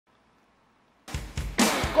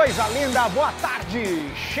coisa linda, boa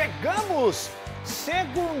tarde! Chegamos!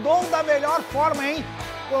 Segundou da melhor forma, hein?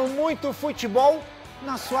 Com muito futebol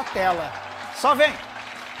na sua tela. Só vem!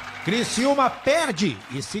 Criciúma perde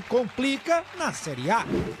e se complica na Série A.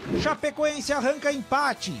 Chapecoense arranca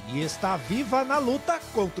empate e está viva na luta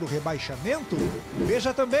contra o rebaixamento.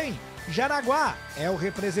 Veja também, Jaraguá é o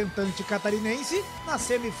representante catarinense na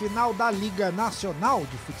semifinal da Liga Nacional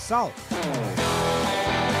de Futsal.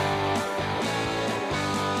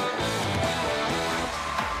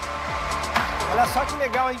 Olha só que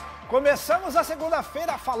legal, hein? Começamos a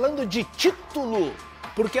segunda-feira falando de título,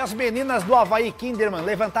 porque as meninas do Avaí Kinderman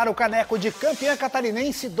levantaram o caneco de campeã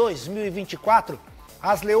catarinense 2024.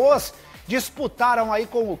 As leoas disputaram aí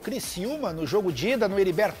com o Criciúma no jogo de ida no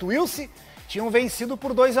Heriberto Wilson, tinham vencido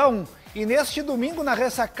por 2-1. E neste domingo, na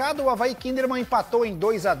ressacada, o Avaí Kinderman empatou em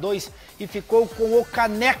 2-2 e ficou com o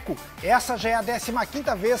caneco. Essa já é a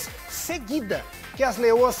 15ª vez seguida que as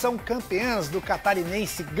leoas são campeãs do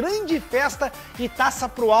catarinense. Grande festa e taça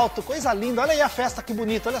pro alto, coisa linda. Olha aí a festa, que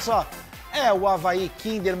bonita, olha só. É o Avaí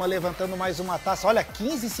Kinderman levantando mais uma taça. Olha,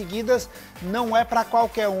 15 seguidas não é pra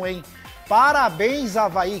qualquer um, hein? Parabéns,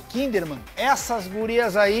 Avaí Kinderman. Essas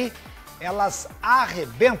gurias aí, elas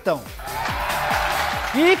arrebentam.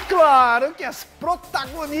 E claro que as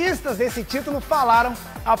protagonistas desse título falaram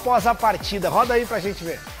após a partida. Roda aí pra gente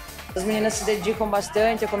ver. As meninas se dedicam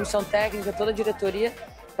bastante, a comissão técnica, toda a diretoria,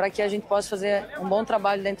 para que a gente possa fazer um bom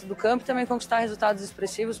trabalho dentro do campo e também conquistar resultados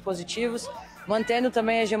expressivos, positivos, mantendo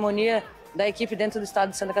também a hegemonia da equipe dentro do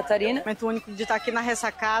estado de Santa Catarina. Momento único de estar aqui na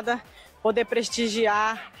ressacada, poder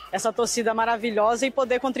prestigiar essa torcida maravilhosa e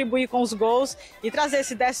poder contribuir com os gols e trazer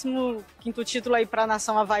esse 15º título aí para a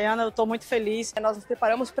nação havaiana. Eu estou muito feliz. Nós nos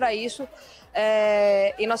preparamos para isso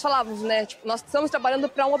e nós falávamos, né? Tipo, nós estamos trabalhando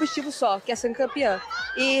para um objetivo só, que é ser campeã.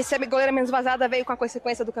 E se a goleira menos vazada veio com a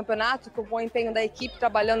consequência do campeonato, com o bom empenho da equipe,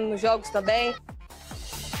 trabalhando nos jogos também.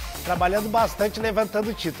 Trabalhando bastante, levantando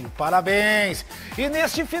o título. Parabéns! E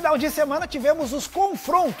neste final de semana tivemos os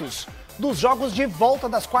confrontos dos jogos de volta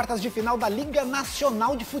das quartas de final da Liga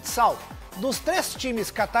Nacional de Futsal. Dos 3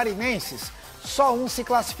 times catarinenses, só um se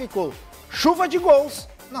classificou. Chuva de gols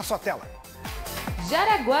na sua tela.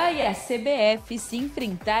 Jaraguá e a CBF se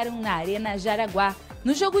enfrentaram na Arena Jaraguá.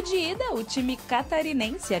 No jogo de ida, o time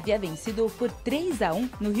catarinense havia vencido por 3-1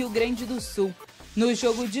 no Rio Grande do Sul. No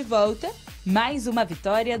jogo de volta, mais uma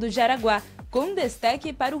vitória do Jaraguá, com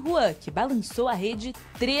destaque para o Juan, que balançou a rede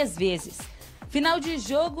 3 vezes. Final de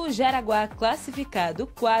jogo, Jaraguá classificado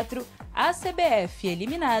 4, a CBF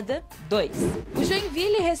eliminada 2. O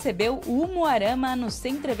Joinville recebeu o Umuarama no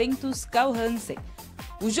Centro Eventos Carl Hansen.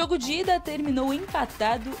 O jogo de ida terminou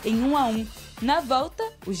empatado em 1-1. Na volta,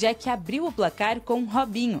 o Jack abriu o placar com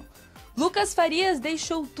Robinho. Lucas Farias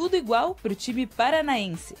deixou tudo igual para o time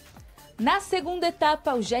paranaense. Na segunda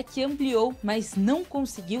etapa, o Jack ampliou, mas não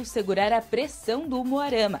conseguiu segurar a pressão do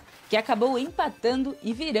Umuarama, que acabou empatando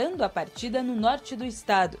e virando a partida no norte do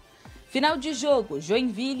estado. Final de jogo,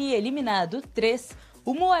 Joinville eliminado 3,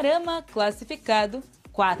 Umuarama classificado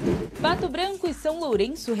 4. Pato Branco e São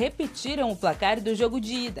Lourenço repetiram o placar do jogo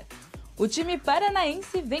de ida. O time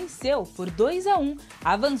paranaense venceu por 2-1,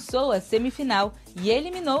 avançou à semifinal e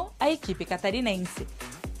eliminou a equipe catarinense.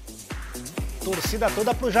 Torcida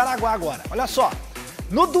toda pro Jaraguá agora. Olha só,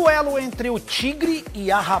 no duelo entre o Tigre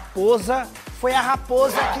e a Raposa, foi a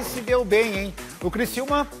Raposa que se deu bem, hein? O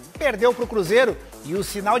Criciúma perdeu pro Cruzeiro e o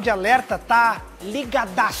sinal de alerta tá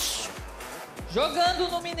ligadaço.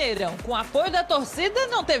 Jogando no Mineirão, com apoio da torcida,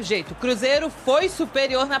 não teve jeito. O Cruzeiro foi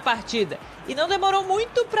superior na partida e não demorou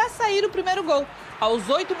muito para sair o primeiro gol. Aos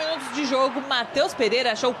 8 minutos de jogo, Matheus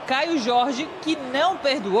Pereira achou Caio Jorge, que não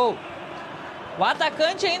perdoou. O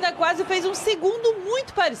atacante ainda quase fez um segundo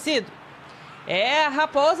muito parecido. A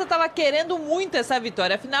Raposa estava querendo muito essa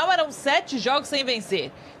vitória, afinal eram 7 jogos sem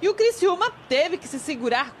vencer. E o Criciúma teve que se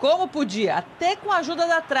segurar como podia, até com a ajuda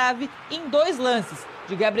da trave em 2 lances,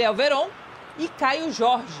 de Gabriel Veron e Caio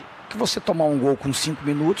Jorge. Que você tomar um gol com 5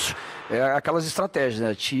 minutos, é aquelas estratégias,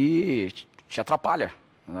 né? Te atrapalha.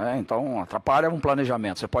 Né? Então, atrapalha um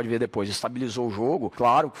planejamento. Você pode ver depois, estabilizou o jogo.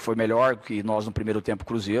 Claro que foi melhor que nós no primeiro tempo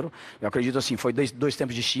Cruzeiro. Eu acredito assim, foi dois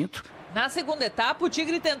tempos distintos. Na segunda etapa, o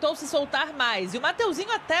Tigre tentou se soltar mais e o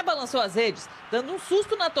Mateuzinho até balançou as redes, dando um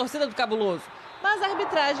susto na torcida do Cabuloso. Mas a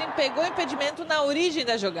arbitragem pegou impedimento na origem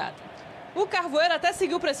da jogada. O Carvoeiro até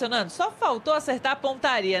seguiu pressionando, só faltou acertar a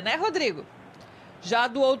pontaria, né, Rodrigo? Já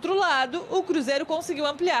do outro lado, o Cruzeiro conseguiu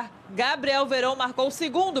ampliar. Gabriel Veron marcou o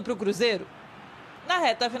segundo para o Cruzeiro. Na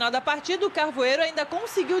reta final da partida, o Carvoeiro ainda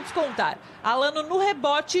conseguiu descontar. Alano, no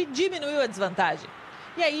rebote, diminuiu a desvantagem.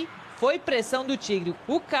 E aí, foi pressão do Tigre.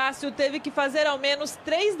 O Cássio teve que fazer ao menos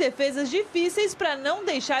 3 defesas difíceis para não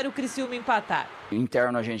deixar o Criciúma empatar.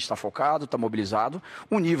 Interno a gente está focado, está mobilizado,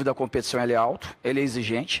 o nível da competição ele é alto, ele é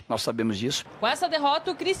exigente, nós sabemos disso. Com essa derrota,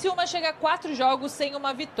 o Criciúma chega a 4 jogos sem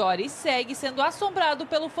uma vitória e segue sendo assombrado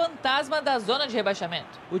pelo fantasma da zona de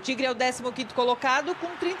rebaixamento. O Tigre é o 15º colocado com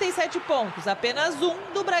 37 pontos, apenas um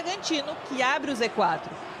do Bragantino, que abre o Z4.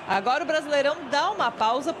 Agora o Brasileirão dá uma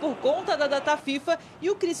pausa por conta da data FIFA e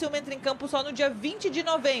o Criciúma entra em campo só no dia 20 de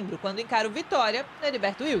novembro, quando encara o Vitória na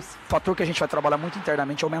Heriberto Wilson. O fator que a gente vai trabalhar muito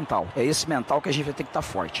internamente é o mental. É esse mental que a gente vai ter que estar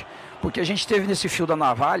forte. Porque a gente teve nesse fio da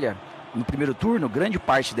navalha, no primeiro turno, grande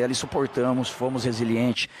parte dela e suportamos, fomos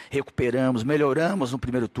resilientes, recuperamos, melhoramos no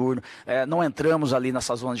primeiro turno, não entramos ali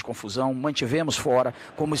nessa zona de confusão, mantivemos fora,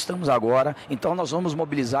 como estamos agora. Então nós vamos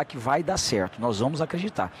mobilizar que vai dar certo, nós vamos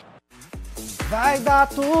acreditar. Vai dar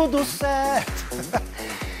tudo certo.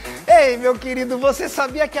 Ei, meu querido, você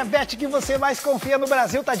sabia que a Bet que você mais confia no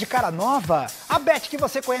Brasil tá de cara nova? A Bet que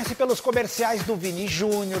você conhece pelos comerciais do Vini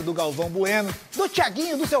Júnior, do Galvão Bueno, do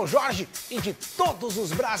Thiaguinho, do Seu Jorge e de todos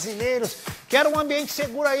os brasileiros. Quer um ambiente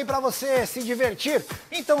seguro aí para você se divertir?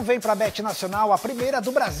 Então vem pra Bet Nacional, a primeira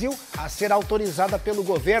do Brasil a ser autorizada pelo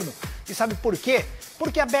governo. E sabe por quê?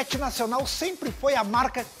 Porque a Bet Nacional sempre foi a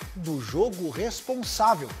marca do jogo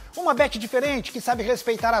responsável. Uma Bet diferente, que sabe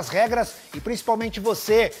respeitar as regras e principalmente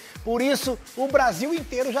você. Por isso, o Brasil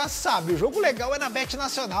inteiro já sabe, o jogo legal é na Bet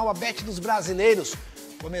Nacional, a Bet dos brasileiros.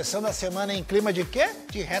 Começando a semana em clima de quê?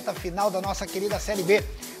 De reta final da nossa querida Série B.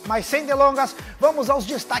 Mas sem delongas, vamos aos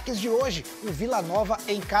destaques de hoje. O Vila Nova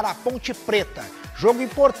encara a Ponte Preta. Jogo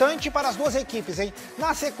importante para as duas equipes, hein?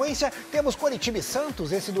 Na sequência, temos Coritiba e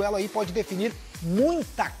Santos. Esse duelo aí pode definir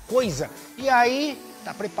muita coisa. E aí,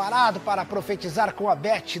 tá preparado para profetizar com a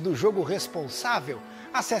Bet do jogo responsável?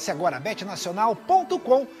 Acesse agora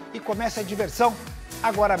betnacional.com e comece a diversão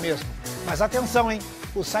agora mesmo. Mas atenção, hein?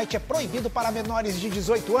 O site é proibido para menores de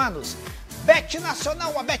 18 anos. Bet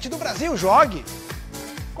Nacional, a Bet do Brasil, jogue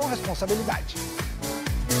com responsabilidade.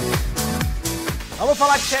 Vamos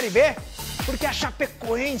falar de Série B? Porque a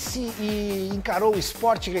Chapecoense encarou o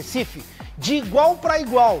Sport Recife de igual para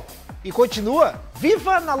igual e continua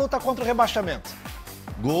viva na luta contra o rebaixamento.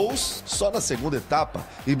 Gols só na segunda etapa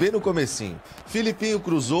e bem no comecinho. Filipinho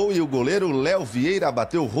cruzou e o goleiro Léo Vieira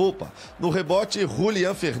bateu roupa. No rebote,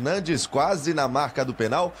 Julian Fernandes, quase na marca do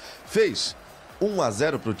penal, fez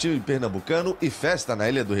 1-0 para o time pernambucano e festa na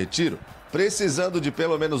Ilha do Retiro. Precisando de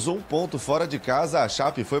pelo menos um ponto fora de casa, a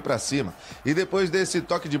Chape foi para cima. E depois desse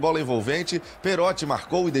toque de bola envolvente, Perotti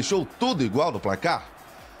marcou e deixou tudo igual no placar.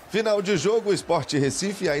 Final de jogo, Sport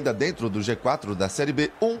Recife ainda dentro do G4 da Série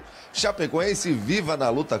B1. Chapecoense viva na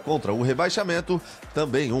luta contra o rebaixamento,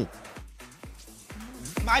 também 1.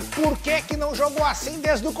 Mas por que não jogou assim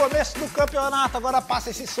desde o começo do campeonato? Agora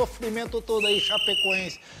passa esse sofrimento todo aí,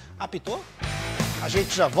 Chapecoense. Apitou? A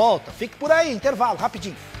gente já volta. Fique por aí, intervalo,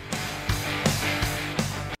 rapidinho.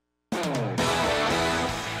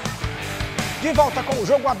 De volta com o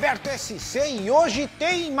Jogo Aberto SC e hoje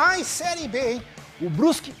tem mais Série B, hein? O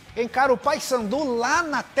Brusque encara o Paysandu lá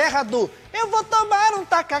na terra do eu vou tomar um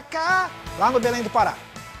tacacá, lá no Belém do Pará.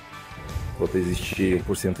 Enquanto existir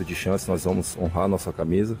 1% de chance, nós vamos honrar a nossa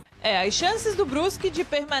camisa. As chances do Brusque de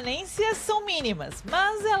permanência são mínimas,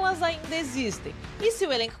 mas elas ainda existem. E se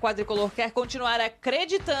o elenco quadricolor quer continuar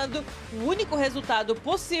acreditando, o único resultado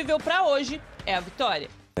possível para hoje é a vitória.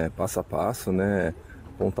 Passo a passo, né?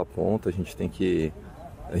 Ponta a ponta, a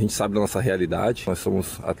gente sabe da nossa realidade. Nós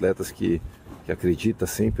somos atletas que acredita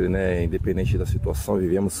sempre, né? Independente da situação,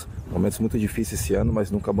 vivemos momentos muito difíceis esse ano,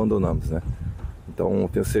 mas nunca abandonamos, né? Então,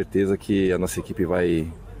 tenho certeza que a nossa equipe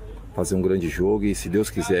vai fazer um grande jogo e, se Deus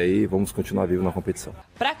quiser aí, vamos continuar vivo na competição.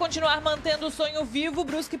 Para continuar mantendo o sonho vivo, o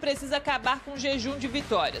Brusque precisa acabar com o jejum de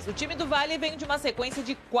vitórias. O time do Vale vem de uma sequência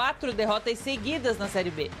de 4 derrotas seguidas na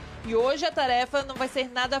Série B. E hoje a tarefa não vai ser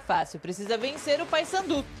nada fácil. Precisa vencer o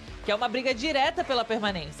Paysandu, que é uma briga direta pela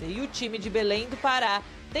permanência. E o time de Belém do Pará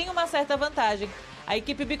tem uma certa vantagem. A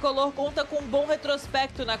equipe bicolor conta com um bom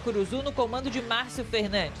retrospecto na Curuzu no comando de Márcio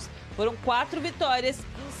Fernandes. Foram 4 vitórias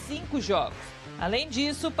em 5 jogos. Além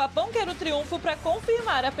disso, o Papão quer o triunfo para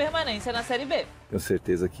confirmar a permanência na Série B. Tenho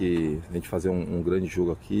certeza que a gente fazer um grande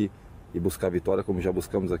jogo aqui e buscar a vitória como já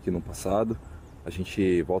buscamos aqui no passado, a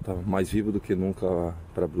gente volta mais vivo do que nunca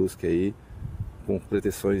para Brusque aí, com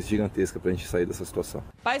pretensões gigantescas para a gente sair dessa situação.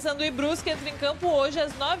 Paysandu e Brusque entram em campo hoje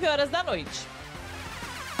às 9 horas da noite.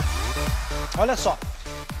 Olha só,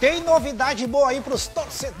 tem novidade boa aí para os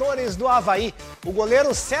torcedores do Avaí. O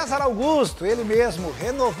goleiro César Augusto, ele mesmo,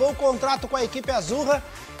 renovou o contrato com a equipe azurra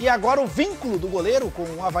e agora o vínculo do goleiro com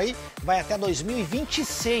o Avaí vai até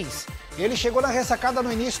 2026. Ele chegou na ressacada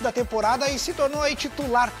no início da temporada e se tornou aí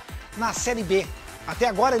titular na Série B. Até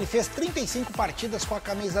agora ele fez 35 partidas com a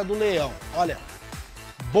camisa do Leão. Olha,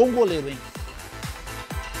 bom goleiro, hein?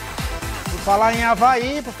 Por falar em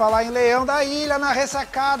Avaí, por falar em Leão da Ilha, na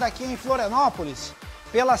ressacada aqui em Florianópolis,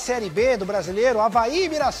 pela Série B do Brasileiro, Avaí e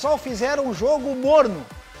Mirassol fizeram um jogo morno,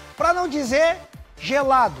 para não dizer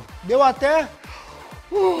gelado. Deu até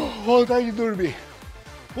vontade de dormir.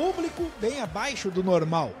 Público bem abaixo do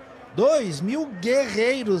normal. 2.000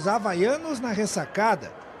 guerreiros havaianos na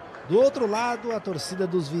ressacada. Do outro lado, a torcida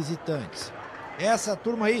dos visitantes. Essa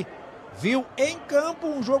turma aí viu em campo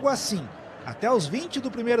um jogo assim, até os 20 do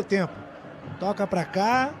primeiro tempo. Toca pra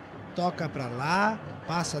cá, toca pra lá,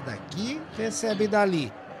 passa daqui, recebe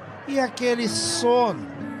dali. E aquele sono.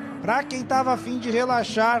 Pra quem tava a fim de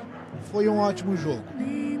relaxar, foi um ótimo jogo.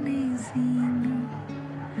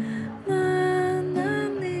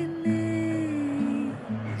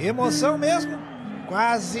 Emoção mesmo?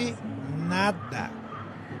 Quase nada.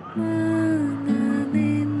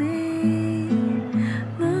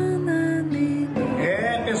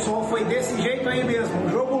 Pessoal, foi desse jeito aí mesmo. Um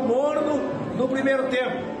jogo morno no primeiro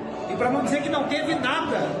tempo. E para não dizer que não teve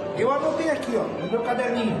nada, eu anotei aqui, ó, no meu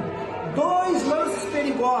caderninho. 2 lances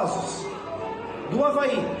perigosos do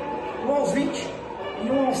Avaí. Um aos 20 e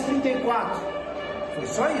um aos 34. Foi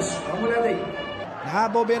só isso, dá uma olhada aí. Na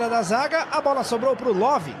bobeira da zaga, a bola sobrou para o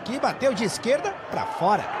Love, que bateu de esquerda para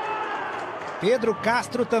fora. Pedro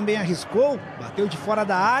Castro também arriscou, bateu de fora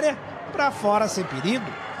da área, para fora sem perigo.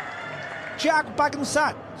 Thiago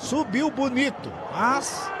Pagnussat subiu bonito,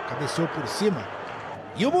 mas cabeceou por cima.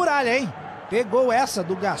 E o Muralha, hein? Pegou essa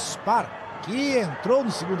do Gaspar, que entrou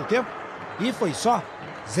no segundo tempo, e foi só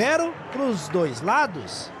 0 para os dois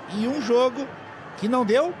lados, em um jogo que não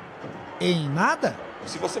deu em nada.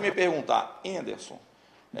 Se você me perguntar, Anderson,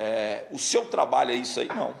 o seu trabalho é isso aí?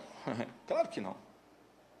 Não, claro que não.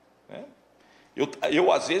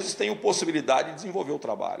 Eu, às vezes, tenho possibilidade de desenvolver o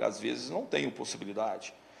trabalho, às vezes não tenho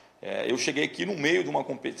possibilidade. Eu cheguei aqui no meio de uma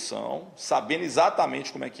competição, sabendo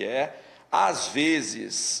exatamente como é que é. Às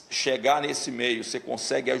vezes, chegar nesse meio, você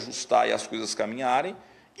consegue ajustar e as coisas caminharem,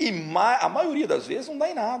 e a maioria das vezes não dá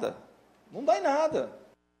em nada. Não dá em nada.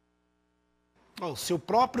 Oh, se o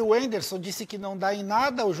próprio Anderson disse que não dá em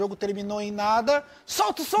nada, o jogo terminou em nada.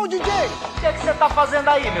 Solta o som, DJ! O que você tá fazendo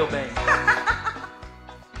aí, meu bem?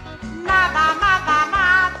 Nada, nada,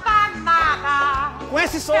 nada, nada. Com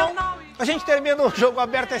esse som, a gente termina o Jogo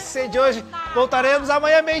Aberto SC de hoje. Voltaremos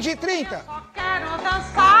amanhã, 12h30.